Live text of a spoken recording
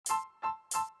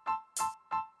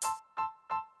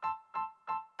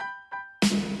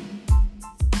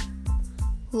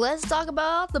Let's talk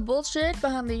about the bullshit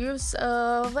behind the use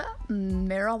of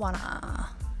marijuana.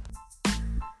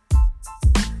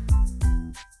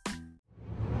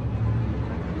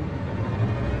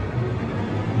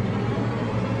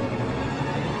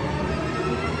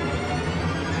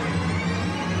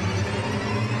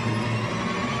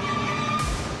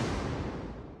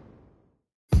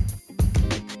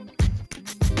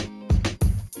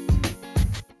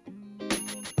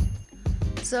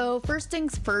 So first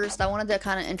things first, I wanted to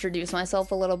kind of introduce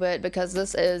myself a little bit because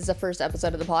this is the first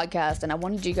episode of the podcast and I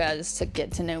wanted you guys to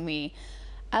get to know me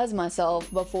as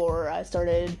myself before I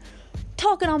started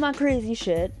talking all my crazy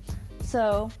shit.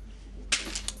 So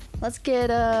let's get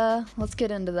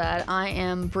into that. I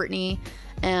am Brittany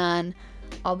and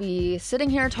I'll be sitting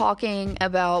here talking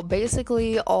about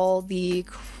basically all the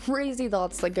crazy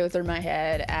thoughts that go through my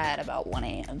head at about 1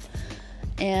 a.m.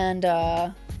 And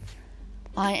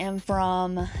I'm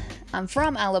from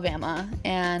Alabama,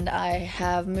 and I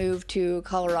have moved to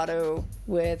Colorado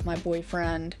with my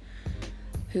boyfriend,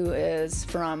 who is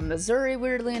from Missouri,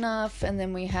 weirdly enough, and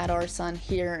then we had our son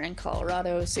here in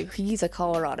Colorado, so he's a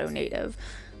Colorado native,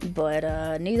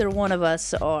 but neither one of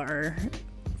us are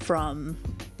from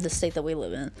the state that we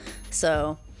live in,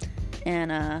 so,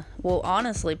 and we'll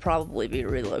honestly probably be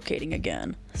relocating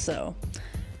again, so...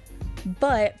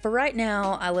 But for right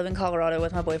now, I live in Colorado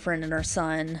with my boyfriend and our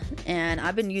son, and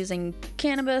I've been using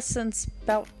cannabis since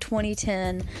about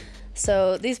 2010.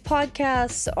 So these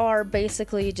podcasts are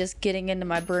basically just getting into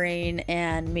my brain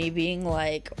and me being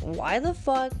like, why the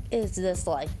fuck is this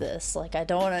like this? Like, I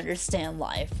don't understand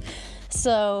life.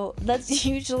 So that's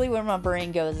usually where my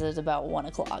brain goes, is about 1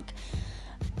 o'clock.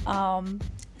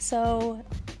 So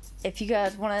if you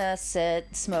guys want to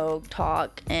sit, smoke,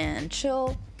 talk, and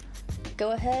chill,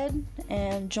 go ahead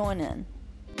and join in.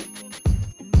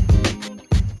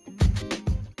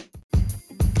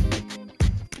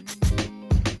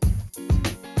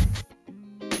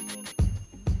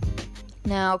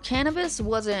 Now, cannabis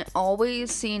wasn't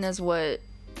always seen as what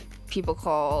people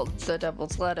called the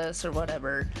devil's lettuce or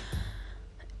whatever.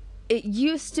 It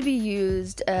used to be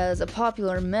used as a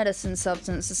popular medicine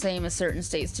substance, the same as certain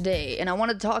states today. And I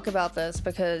wanted to talk about this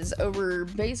because over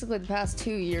basically the past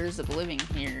 2 years of living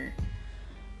here,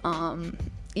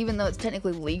 even though it's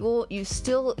technically legal, you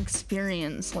still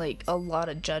experience like a lot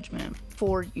of judgment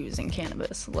for using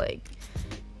cannabis. Like,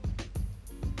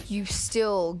 you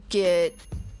still get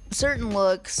certain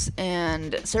looks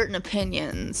and certain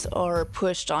opinions are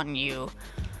pushed on you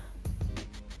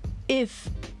if,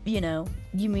 you know,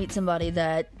 you meet somebody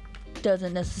that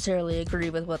doesn't necessarily agree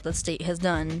with what the state has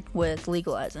done with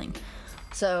legalizing.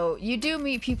 So you do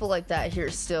meet people like that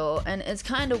here still, and it's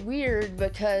kind of weird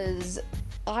because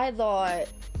I thought,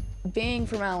 being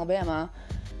from Alabama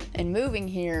and moving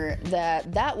here,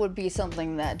 that would be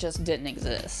something that just didn't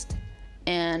exist.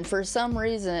 And for some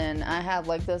reason, I have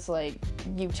like this like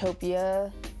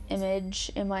utopia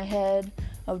image in my head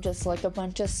of just like a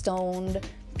bunch of stoned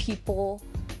people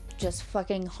just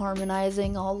fucking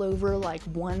harmonizing all over like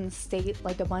one state,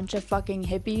 like a bunch of fucking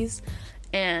hippies.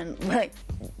 And like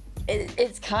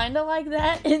it's kind of like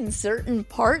that in certain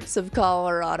parts of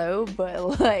Colorado,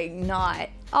 but like not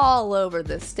all over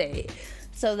the state.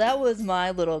 So that was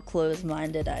my little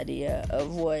closed-minded idea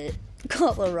of what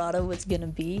Colorado was gonna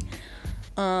be.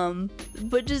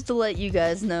 But just to let you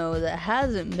guys know that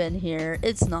hasn't been here,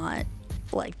 it's not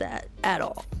like that at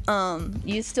all.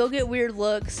 You still get weird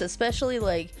looks, especially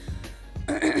like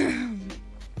I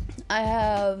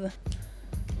have,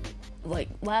 like,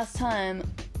 last time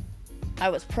I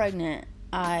was pregnant,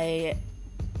 I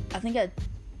think I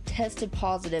tested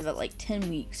positive at like 10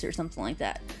 weeks or something like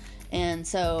that. And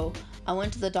so I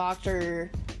went to the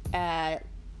doctor at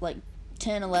like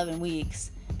 10-11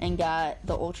 weeks and got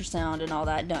the ultrasound and all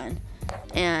that done.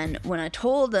 And when I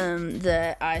told them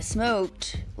that I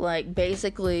smoked, like,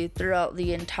 basically throughout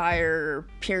the entire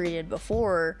period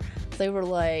before, they were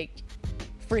like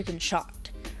freaking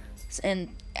shocked. And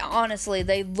honestly,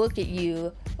 they look at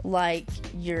you like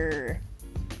you're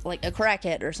like a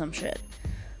crackhead or some shit.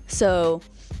 So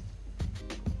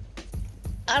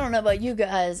I don't know about you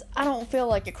guys, I don't feel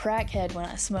like a crackhead when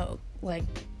I smoke. Like,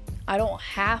 I don't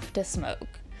have to smoke,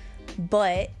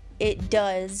 but it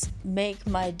does make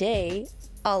my day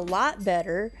a lot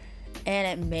better, and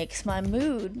it makes my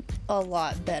mood a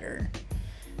lot better.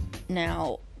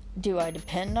 Now, do I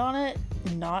depend on it?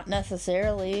 Not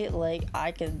necessarily. Like,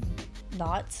 I could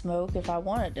not smoke if I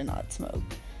wanted to not smoke.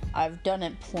 I've done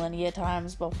it plenty of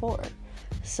times before.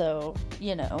 So,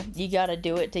 you know, you gotta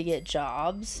do it to get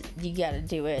jobs. You gotta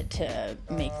do it to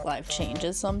make life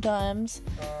changes sometimes.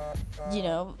 You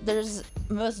know, there's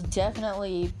most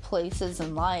definitely places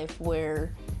in life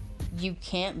where you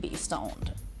can't be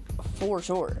stoned. For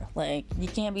sure. Like, you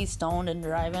can't be stoned and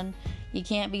driving. You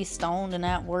can't be stoned and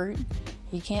at work.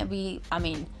 You can't be, I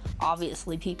mean,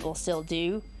 obviously people still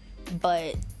do,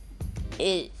 but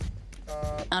I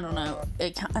don't know,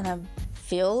 it kind of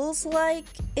feels like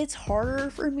it's harder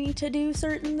for me to do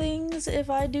certain things if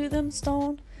I do them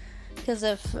stoned. Because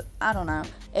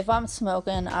if I'm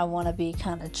smoking, I want to be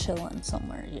kind of chilling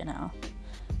somewhere, you know.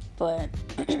 But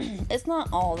it's not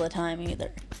all the time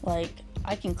either. Like,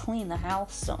 I can clean the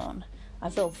house stoned. I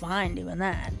feel fine doing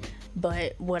that.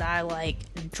 But would I, like,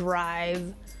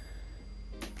 drive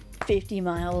 50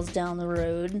 miles down the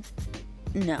road?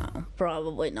 No,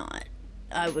 probably not.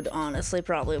 I would honestly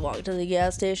probably walk to the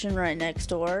gas station right next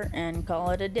door and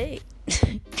call it a date.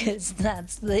 Because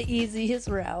that's the easiest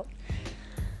route.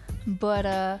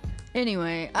 But,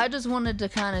 anyway, I just wanted to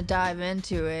kind of dive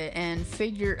into it and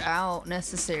figure out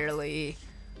necessarily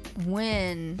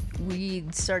when we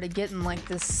started getting, like,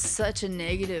 this such a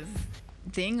negative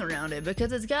thing around it.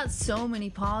 Because it's got so many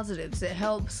positives. It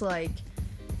helps, like,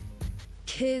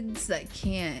 kids that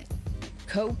can't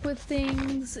cope with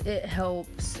things. It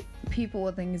helps people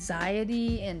with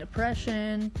anxiety and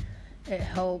depression. It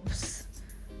helps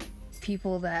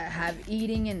people that have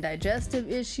eating and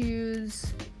digestive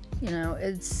issues. You know,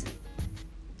 it's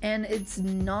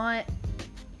not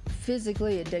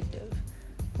physically addictive.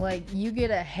 Like, you get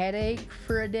a headache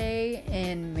for a day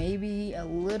and maybe a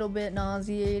little bit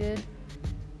nauseated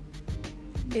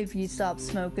if you stop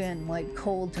smoking, like,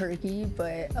 cold turkey,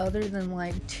 but other than,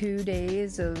 like, 2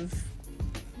 days of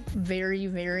very,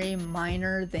 very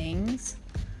minor things,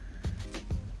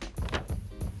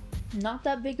 not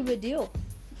that big of a deal,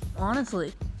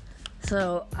 honestly.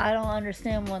 So, I don't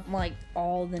understand what, like,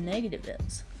 all the negative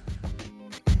is.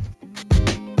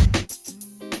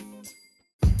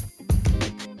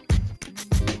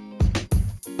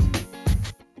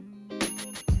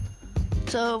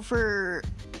 So, for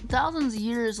thousands of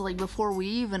years, like, before we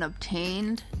even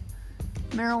obtained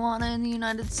marijuana in the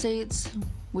United States,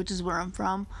 which is where I'm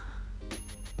from,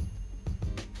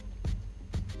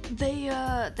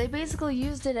 they basically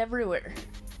used it everywhere.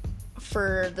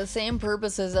 For the same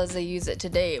purposes as they use it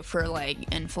today, for,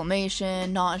 like,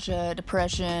 inflammation, nausea,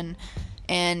 depression,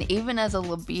 and even as a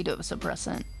libido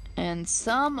suppressant. And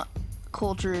some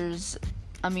cultures,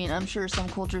 I mean, I'm sure some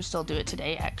cultures still do it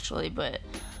today, actually, but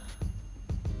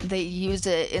they use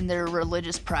it in their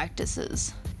religious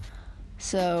practices.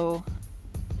 So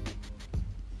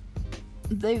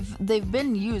they've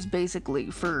been used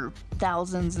basically for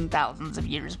thousands and thousands of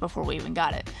years before we even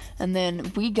got it. And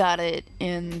then we got it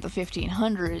in the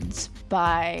 1500s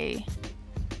by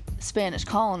Spanish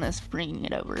colonists bringing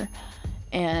it over.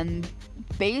 And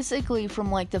basically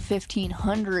from, like, the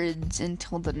 1500s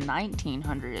until the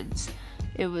 1900s,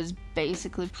 it was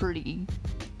basically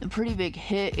a pretty big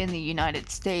hit in the United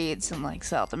States and, like,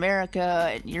 South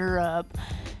America and Europe.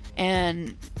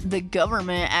 And the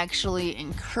government actually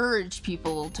encouraged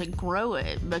people to grow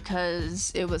it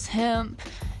because it was hemp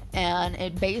and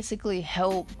it basically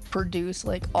helped produce,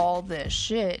 like, all this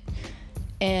shit.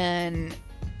 And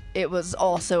it was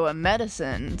also a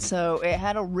medicine, so it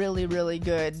had a really, really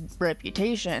good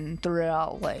reputation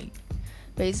throughout, like,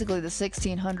 basically the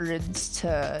 1600s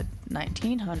to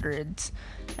 1900s.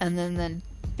 And then the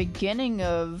beginning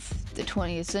of the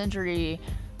 20th century,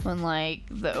 when, like,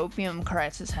 the opium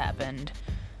crisis happened,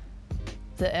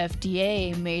 the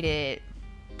FDA made it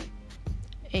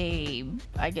a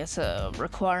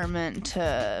requirement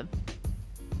to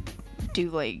do,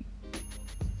 like,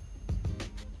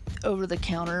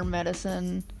 over-the-counter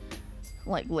medicine,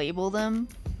 like, label them.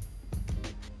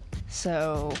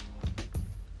 So,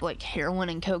 like, heroin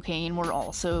and cocaine were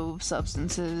also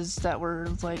substances that were,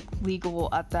 like, legal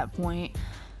at that point.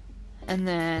 And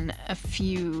then a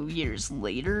few years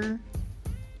later,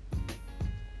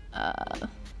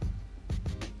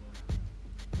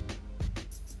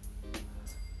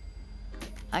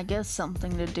 I guess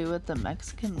something to do with the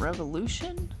Mexican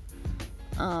Revolution?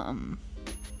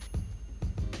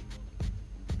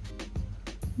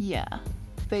 Yeah,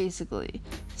 basically.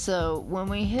 So, when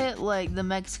we hit, like, the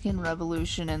Mexican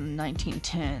Revolution in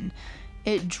 1910,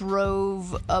 it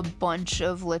drove a bunch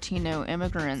of Latino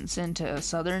immigrants into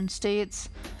southern states,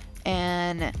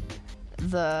 and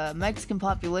the Mexican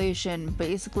population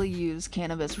basically used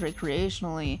cannabis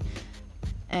recreationally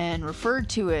and referred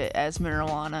to it as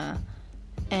marijuana.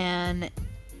 And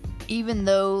even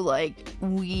though, like,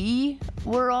 we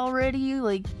were already,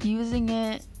 like, using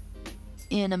it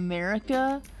in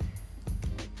America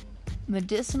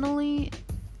medicinally,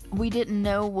 we didn't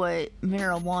know what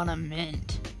marijuana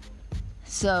meant.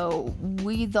 So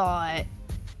we thought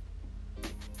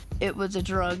it was a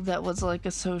drug that was like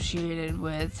associated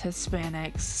with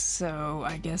Hispanics, so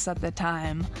I guess at the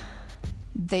time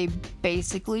they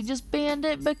basically just banned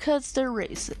it because they're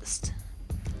racist.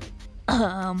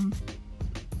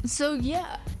 So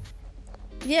yeah.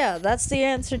 Yeah, that's the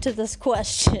answer to this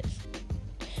question.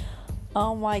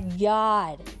 Oh my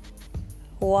god.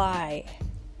 Why?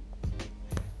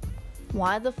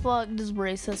 Why the fuck does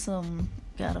racism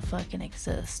gotta fucking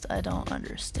exist? I don't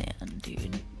understand,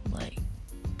 dude. Like,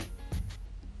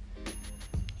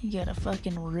 you gotta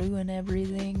fucking ruin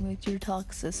everything with your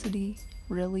toxicity?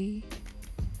 Really?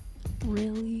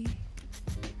 Really?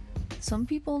 Some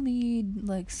people need,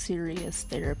 like, serious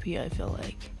therapy, I feel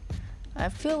like. I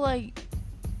feel like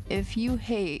if you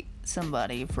hate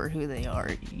somebody for who they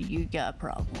are, you got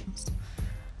problems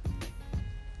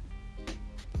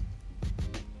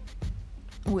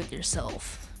with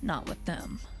yourself, not with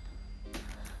them.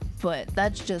 But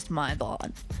that's just my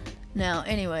thought. Now,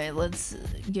 anyway, let's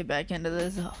get back into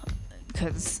this,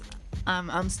 because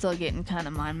I'm still getting kind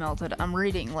of mind melted. I'm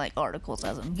reading, like, articles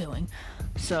as I'm going.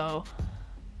 So,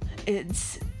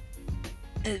 it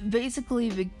basically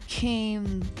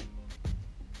became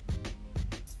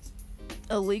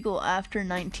illegal after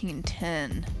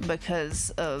 1910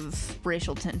 because of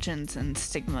racial tensions and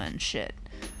stigma and shit.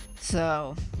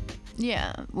 So,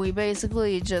 yeah, we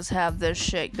basically just have this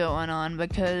shit going on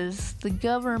because the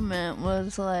government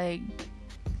was like,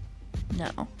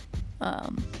 no.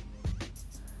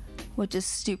 Which is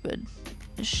stupid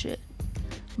as shit.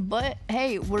 But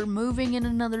hey, we're moving in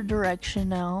another direction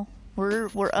now. We're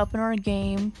up in our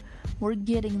game. We're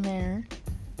getting there.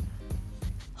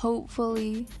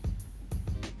 Hopefully,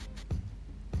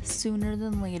 sooner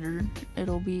than later,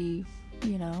 it'll be,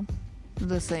 you know,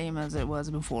 the same as it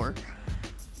was before.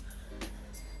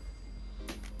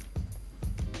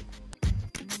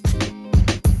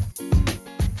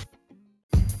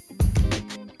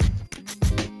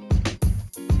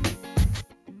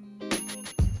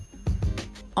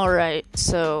 Alright,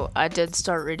 so I did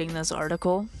start reading this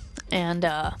article, and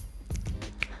I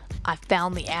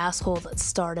found the asshole that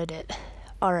started it.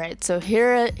 Alright, so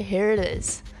here it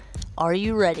is. Are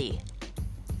you ready?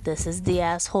 This is the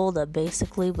asshole that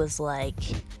basically was like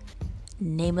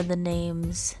name of the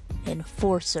names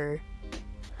enforcer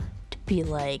to be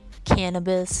like,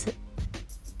 cannabis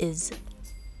is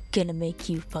gonna make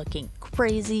you fucking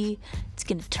crazy, it's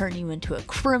gonna turn you into a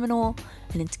criminal,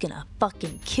 and it's gonna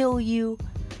fucking kill you.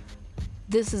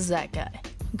 This is that guy,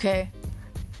 okay?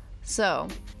 So,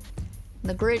 in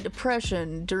the Great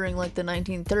Depression, during like the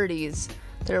 1930s,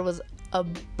 there was a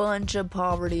bunch of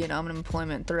poverty and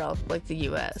unemployment throughout like the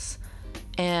US.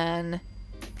 And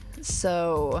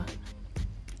so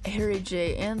Harry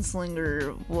J.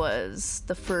 Anslinger was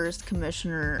the first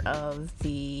commissioner of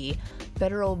the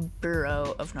Federal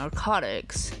Bureau of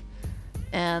Narcotics,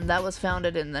 and that was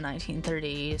founded in the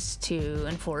 1930s to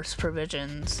enforce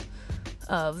provisions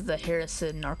of the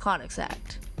Harrison Narcotics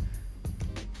Act.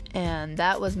 And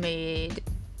that was made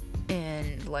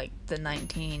in like the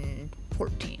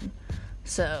 1914.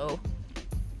 So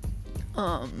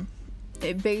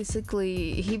he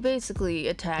basically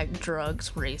attacked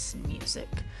drugs, race, and music.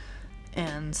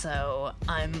 And so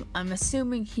I'm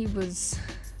assuming he was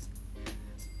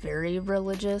very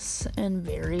religious and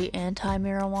very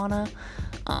anti-marijuana.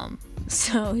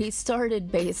 So he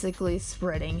started basically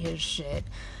spreading his shit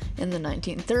in the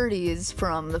 1930s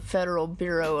from the Federal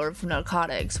Bureau of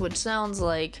Narcotics, which sounds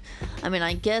like, I mean,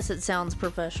 I guess it sounds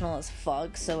professional as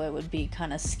fuck, so it would be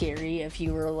kind of scary if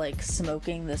you were like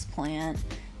smoking this plant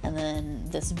and then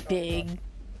this big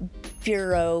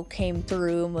bureau came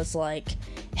through and was like,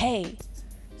 hey,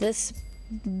 this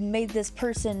made this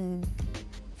person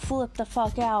flip the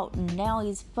fuck out and now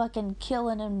he's fucking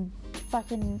killing and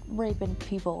fucking raping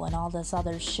people and all this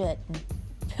other shit and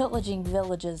pillaging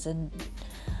villages and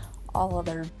all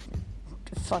other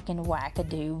fucking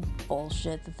wackadoo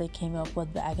bullshit that they came up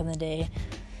with back in the day.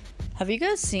 Have you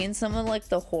guys seen some of like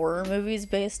the horror movies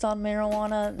based on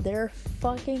marijuana? They're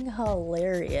fucking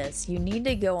hilarious. You need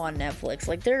to go on Netflix.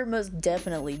 Like, they're most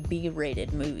definitely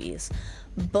B-rated movies,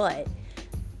 but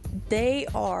they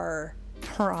are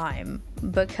prime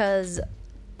because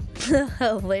the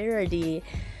hilarity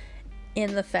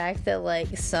in the fact that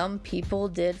like some people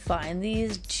did find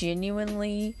these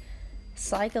genuinely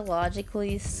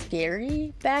psychologically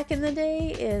scary back in the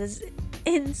day is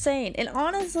insane. And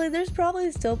honestly, there's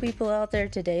probably still people out there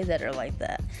today that are like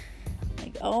that.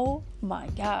 Like, oh my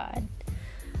god.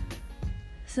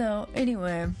 So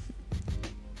anyway,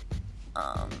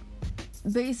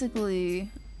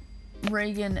 basically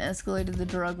Reagan escalated the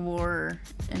drug war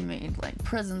and made like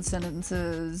prison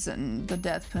sentences and the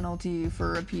death penalty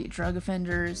for repeat drug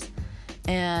offenders.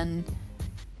 And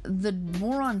the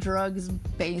war on drugs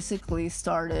basically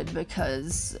started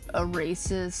because a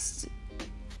racist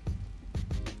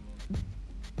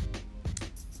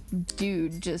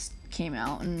dude just came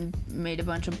out and made a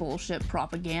bunch of bullshit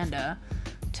propaganda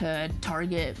to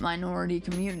target minority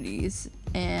communities,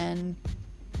 and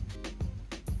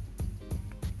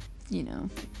you know,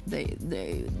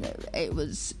 it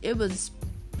was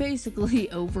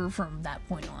basically over from that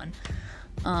point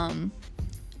on.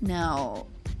 Now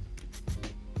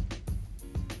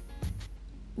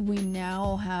we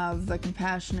now have the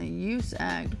Compassionate Use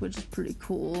Act, which is pretty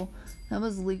cool. That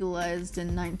was legalized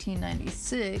in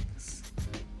 1996.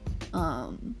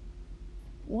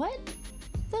 What?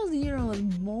 That was the year I was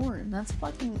born. That's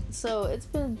fucking... So, it's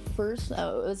been first...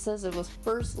 Oh, it says it was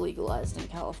first legalized in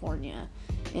California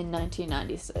in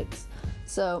 1996.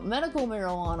 So, medical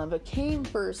marijuana became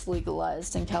first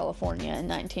legalized in California in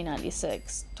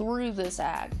 1996 through this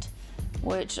act,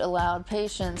 which allowed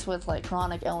patients with, like,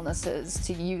 chronic illnesses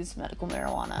to use medical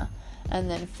marijuana. And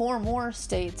then 4 more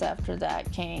states after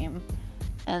that came...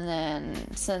 And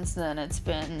then, since then, it's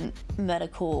been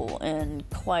medical in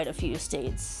quite a few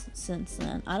states since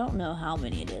then. I don't know how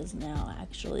many it is now,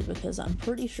 actually, because I'm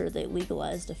pretty sure they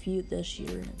legalized a few this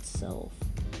year in itself.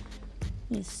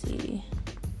 Let me see.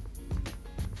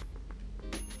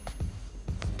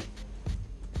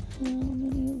 How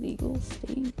many legal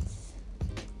states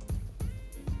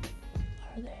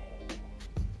are there?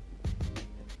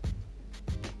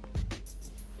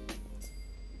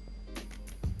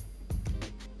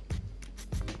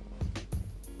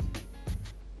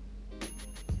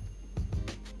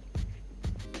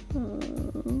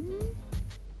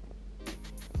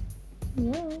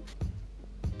 Well,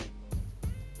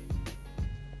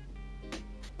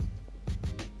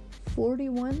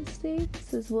 "41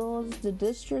 states, as well as the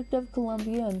District of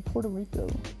Columbia and Puerto Rico,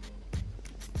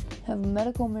 have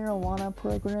medical marijuana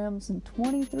programs, and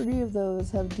 23 of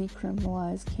those have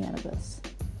decriminalized cannabis."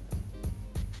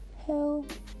 Hell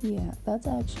yeah, that's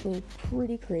actually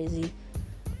pretty crazy.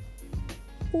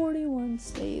 41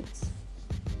 states.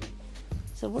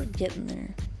 So we're getting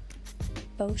there.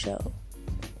 Oh, show.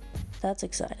 That's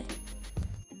exciting.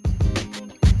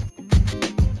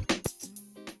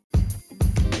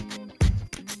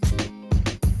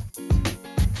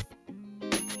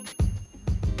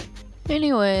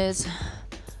 Anyways,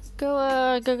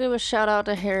 go give a shout out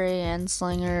to Harry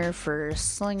Anslinger for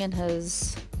slinging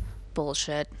his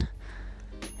bullshit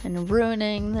and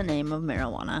ruining the name of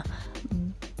marijuana.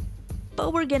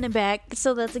 But we're getting it back,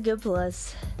 so that's a good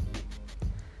plus.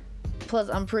 Plus,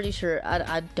 I'm pretty sure,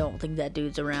 I don't think that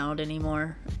dude's around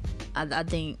anymore. I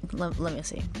think, let me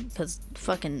see, because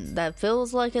fucking, that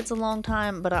feels like it's a long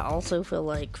time, but I also feel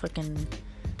like fucking,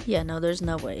 yeah, no, there's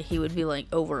no way. He would be like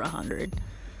over 100.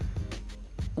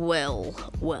 Well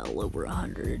over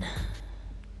 100.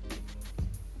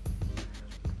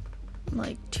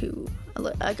 Like 2.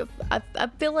 I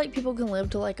feel like people can live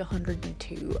to like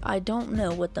 102. I don't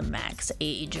know what the max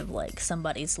age of like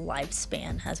somebody's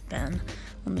lifespan has been.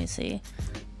 Let me see.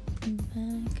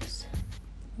 Max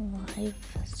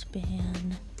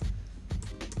lifespan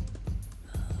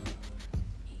of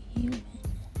human.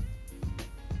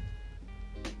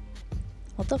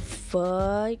 What the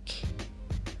fuck?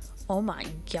 Oh my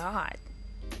god.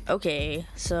 Okay,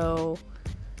 so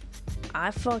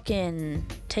I fucking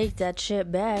take that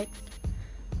shit back.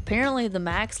 Apparently the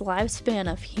max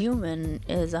lifespan of human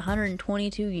is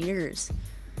 122 years.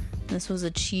 This was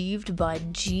achieved by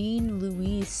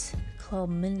Jean-Louis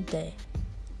Clemente.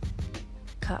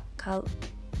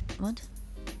 What?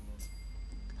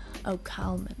 Oh,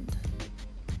 Calment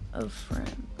of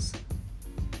France.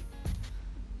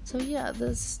 So yeah,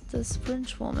 this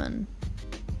French woman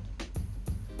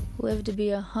lived to be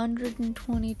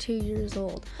 122 years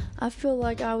old. I feel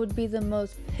like I would be the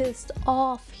most pissed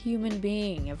off human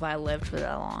being if I lived for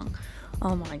that long.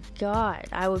 Oh my god.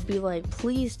 I would be like,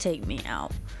 please take me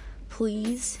out.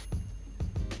 Please.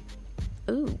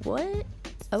 Ooh, what?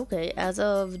 Okay, as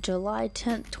of July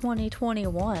 10th,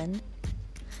 2021,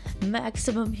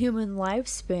 maximum human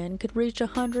lifespan could reach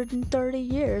 130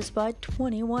 years by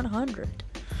 2100.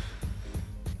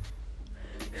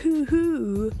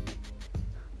 Hoo-hoo.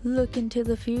 Look into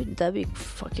the future. That'd be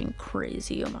fucking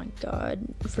crazy. Oh my god.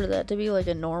 For that to be like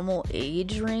a normal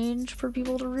age range for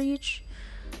people to reach.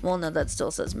 Well, no, that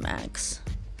still says max.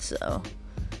 So.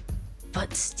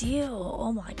 But still,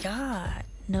 oh my god.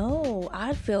 No,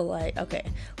 I feel like, okay,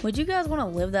 would you guys want to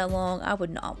live that long? I would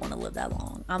not want to live that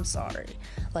long. I'm sorry.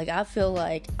 Like, I feel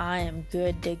like I am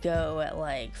good to go at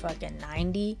like fucking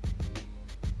 90,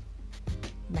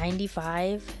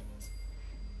 95.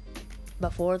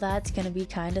 Before that's gonna be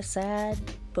kind of sad,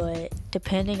 but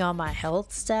depending on my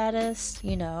health status,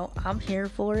 you know, I'm here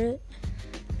for it.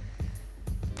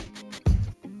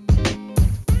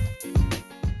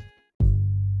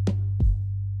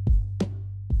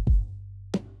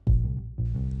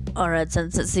 Alright,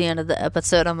 since it's the end of the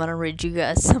episode, I'm gonna read you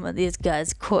guys some of these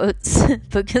guys' quotes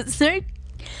because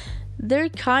they're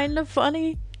kind of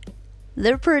funny.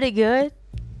 They're pretty good.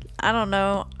 I don't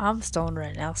know. I'm stoned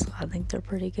right now, so I think they're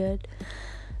pretty good.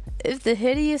 If the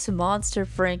hideous monster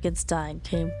Frankenstein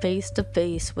came face to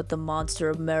face with the monster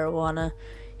of marijuana,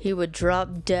 he would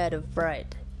drop dead of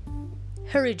fright.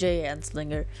 Harry J.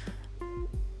 Anslinger.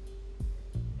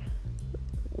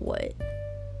 What?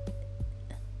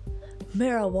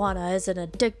 Marijuana is an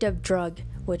addictive drug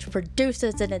which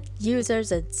produces in its users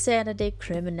insanity,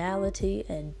 criminality,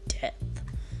 and death.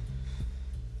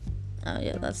 Oh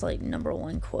yeah, that's like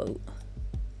 #1 quote.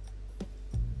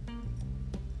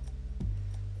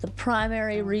 The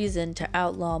primary reason to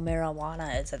outlaw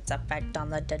marijuana is its effect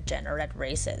on the degenerate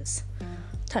races.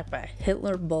 What type of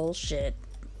Hitler bullshit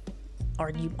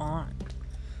are you on?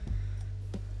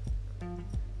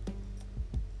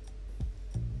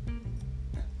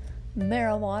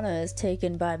 Marijuana is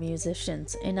taken by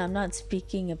musicians, and I'm not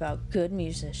speaking about good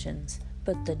musicians,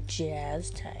 but the jazz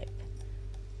type.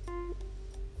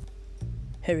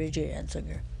 Harry J.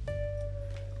 Anslinger.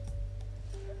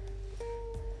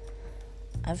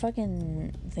 I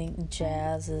fucking think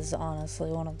jazz is honestly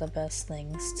one of the best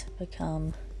things to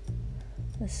become.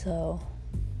 So...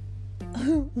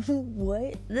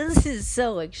 What? This is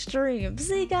so extreme.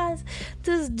 See, guys,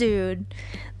 this dude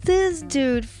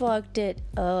fucked it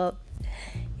up.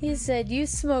 He said, you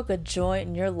smoke a joint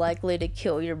and you're likely to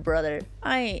kill your brother.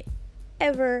 I ain't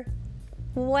ever...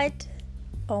 What?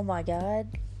 Oh my god.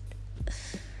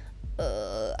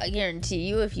 I guarantee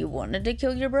you, if you wanted to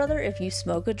kill your brother, if you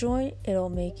smoke a joint, it'll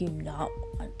make you not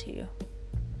want to.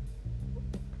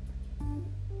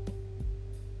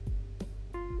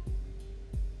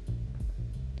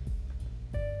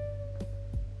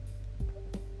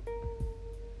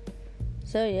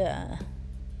 So yeah.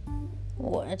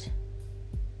 What?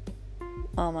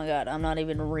 Oh my god, I'm not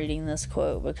even reading this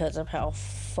quote because of how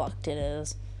fucked it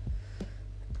is.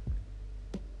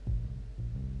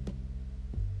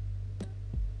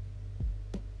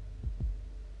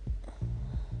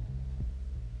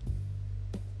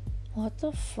 What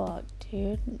the fuck,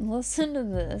 dude? Listen to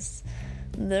this.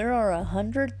 There are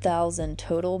 100,000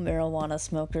 total marijuana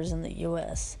smokers in the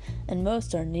U.S., and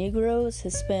most are Negroes,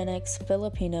 Hispanics,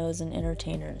 Filipinos, and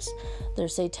entertainers. Their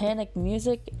satanic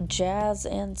music, jazz,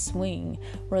 and swing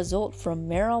result from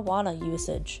marijuana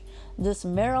usage. This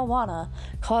marijuana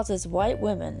causes white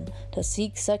women to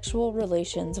seek sexual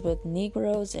relations with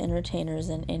Negroes, entertainers,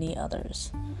 and any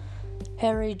others.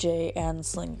 Harry J.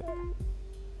 Anslinger.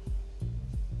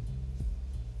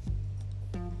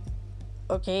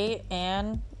 Okay,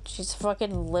 and she's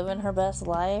fucking living her best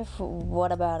life.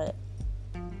 What about it?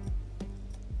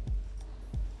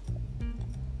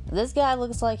 This guy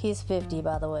looks like he's 50,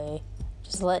 by the way.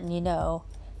 Just letting you know.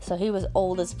 So he was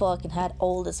old as fuck and had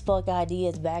old as fuck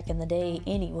ideas back in the day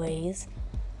anyways.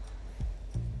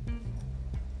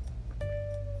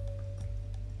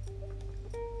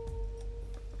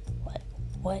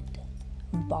 What?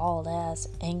 Bald ass,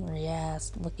 angry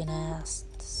ass, looking ass,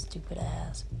 stupid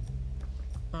ass.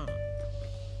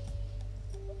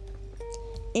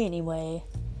 Anyway,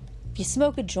 if you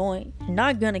smoke a joint, you're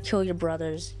not gonna kill your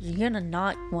brothers. You're gonna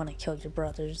not want to kill your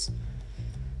brothers.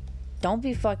 Don't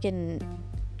be fucking...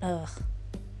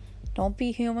 Don't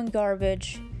be human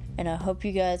garbage. And I hope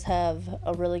you guys have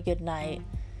a really good night.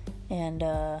 And,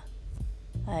 I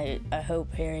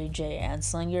hope Harry J.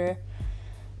 Anslinger,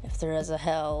 if there is a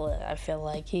hell, I feel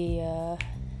like he's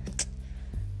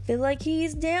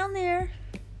down there.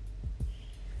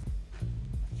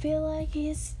 Feel like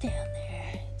he's down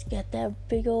there. He's got that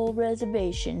big old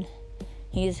reservation.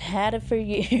 He's had it for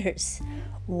years.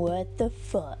 What the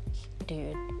fuck,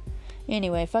 dude?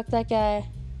 Anyway, fuck that guy.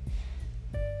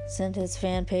 Send his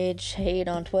fan page hate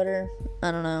on Twitter.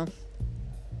 I don't know.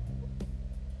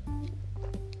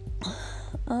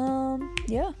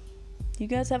 Yeah. You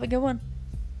guys have a good one.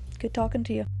 Good talking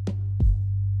to you.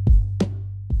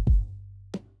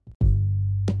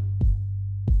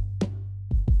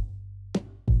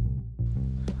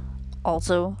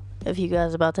 Also, if you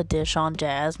guys are about to dish on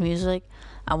jazz music,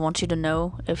 I want you to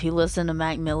know, if you listen to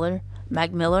Mac Miller,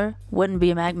 Mac Miller wouldn't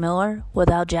be Mac Miller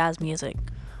without jazz music.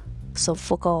 So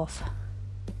fuck off.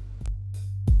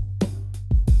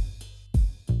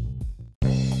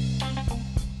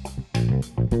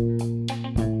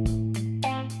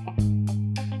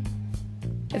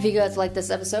 If you guys like this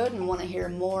episode and want to hear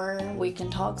more, we can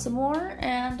talk some more,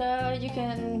 and you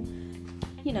can,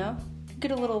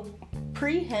 get a little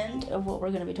pre-hint of what we're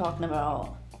going to be talking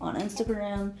about on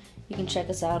Instagram. You can check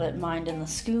us out at Mind in the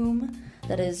Scoom.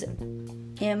 That is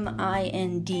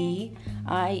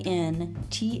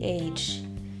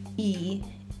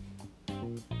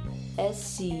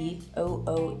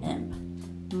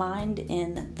MindintheScoom. Mind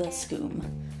in the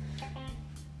Scoom.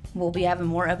 We'll be having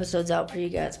more episodes out for you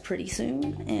guys pretty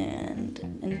soon. And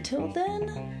until then,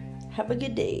 have a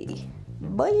good day.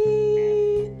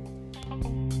 Bye.